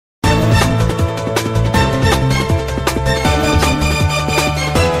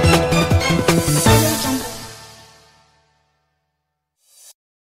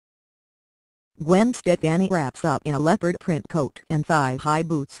Gwen Stefani wraps up in a leopard print coat and thigh-high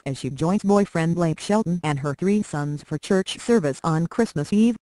boots as she joins boyfriend Blake Shelton and her three sons for church service on Christmas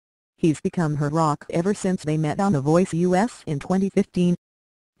Eve. He's become her rock ever since they met on The Voice US in 2015.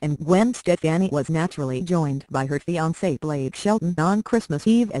 And Gwen Stefani was naturally joined by her fiance Blake Shelton on Christmas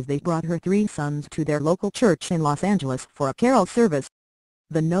Eve as they brought her three sons to their local church in Los Angeles for a carol service.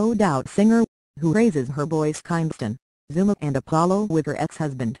 The No Doubt singer, who raises her boys Kingston, Zuma and Apollo with her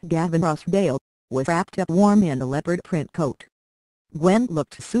ex-husband Gavin Rossdale, was wrapped up warm in a leopard print coat. Gwen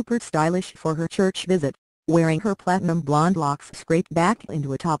looked super stylish for her church visit, wearing her platinum blonde locks scraped back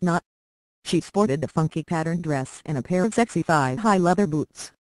into a top knot. She sported a funky patterned dress and a pair of sexy thigh-high leather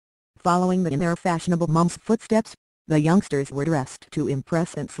boots. Following in their fashionable mom's footsteps, the youngsters were dressed to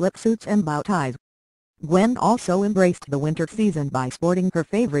impress in slipsuits and bow ties. Gwen also embraced the winter season by sporting her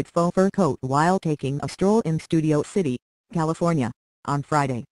favorite faux fur coat while taking a stroll in Studio City, California, on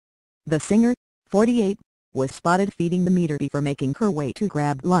Friday. The singer, 48, was spotted feeding the meter before making her way to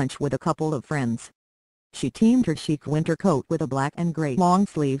grab lunch with a couple of friends. She teamed her chic winter coat with a black and gray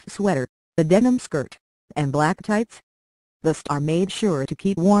long-sleeve sweater, a denim skirt, and black tights. The star made sure to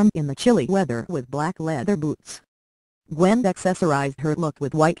keep warm in the chilly weather with black leather boots. Gwen accessorized her look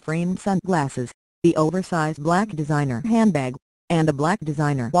with white-framed sunglasses, the oversized black designer handbag, and a black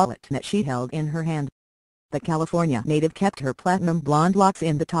designer wallet that she held in her hand. The California native kept her platinum blonde locks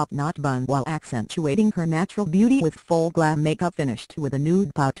in the top knot bun while accentuating her natural beauty with full glam makeup finished with a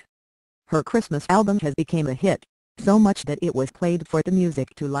nude pout. Her Christmas album has become a hit, so much that it was played for the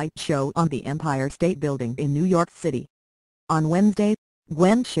Music to Light show on the Empire State Building in New York City. On Wednesday,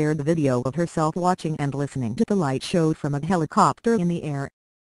 Gwen shared the video of herself watching and listening to the light show from a helicopter in the air.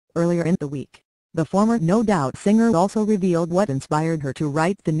 Earlier in the week, the former No Doubt singer also revealed what inspired her to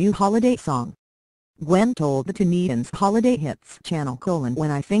write the new holiday song. Gwen told the Tunisian's Holiday Hits channel: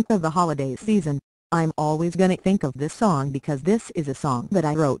 "When I think of the holiday season, I'm always gonna think of this song because this is a song that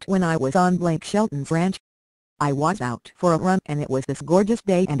I wrote when I was on Blake Shelton's ranch. I was out for a run and it was this gorgeous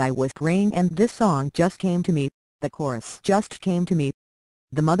day and I was praying and this song just came to me, the chorus just came to me."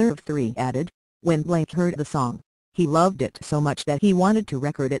 The mother of three added, "When Blake heard the song, he loved it so much that he wanted to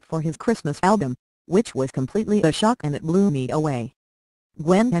record it for his Christmas album, which was completely a shock and it blew me away."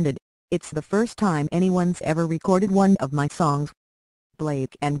 Gwen ended, "It's the first time anyone's ever recorded one of my songs."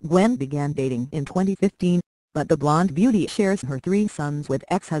 Blake and Gwen began dating in 2015, but the blonde beauty shares her three sons with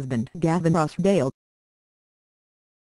ex-husband Gavin Rossdale.